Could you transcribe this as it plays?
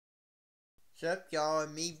What's up, y'all?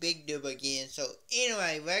 Me, Big Dub again. So,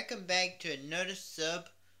 anyway, welcome back to another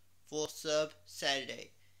Sub4sub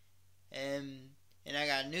Saturday. And I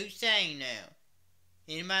got a new saying now.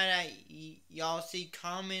 Anybody y'all see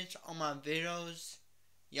comments on my videos,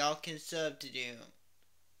 y'all can sub to them.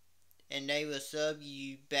 And they will sub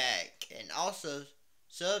you back. And also,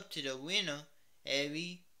 sub to the winner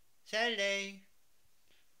every Saturday.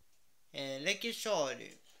 And let's get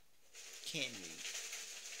started. Can we?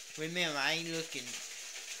 Remember, I ain't looking.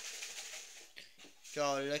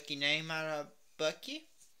 Draw a lucky name out of a bucket.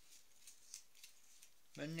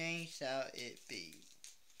 What name shall it be?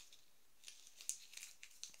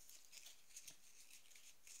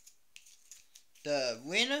 The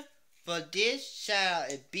winner for this shall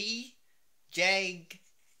it be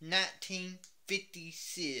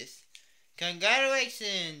bjay1956.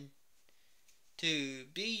 Congratulations to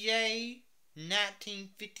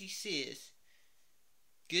bjay1956.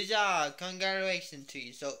 Good job, congratulations to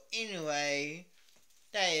you. So anyway,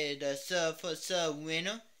 that is the Sub4sub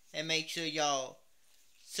winner. And make sure y'all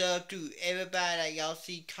sub to everybody that y'all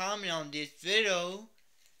see comment on this video.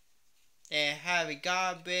 And have a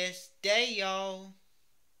God bless day, y'all.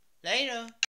 Later.